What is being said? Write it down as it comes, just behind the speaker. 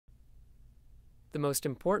The most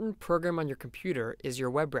important program on your computer is your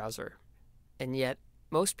web browser, and yet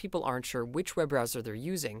most people aren't sure which web browser they're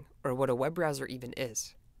using or what a web browser even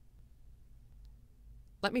is.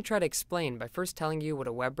 Let me try to explain by first telling you what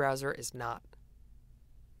a web browser is not.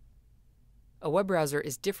 A web browser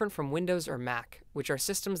is different from Windows or Mac, which are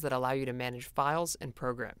systems that allow you to manage files and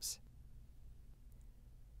programs.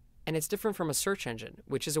 And it's different from a search engine,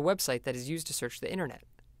 which is a website that is used to search the internet.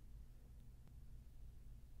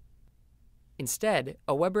 Instead,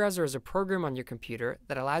 a web browser is a program on your computer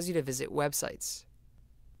that allows you to visit websites.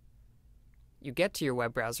 You get to your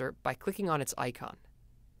web browser by clicking on its icon.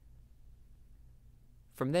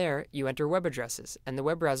 From there, you enter web addresses, and the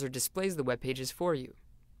web browser displays the web pages for you.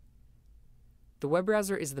 The web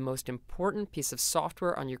browser is the most important piece of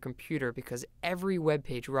software on your computer because every web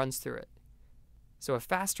page runs through it. So a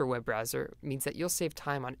faster web browser means that you'll save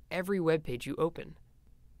time on every web page you open.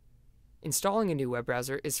 Installing a new web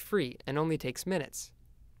browser is free and only takes minutes.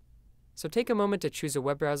 So take a moment to choose a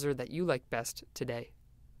web browser that you like best today.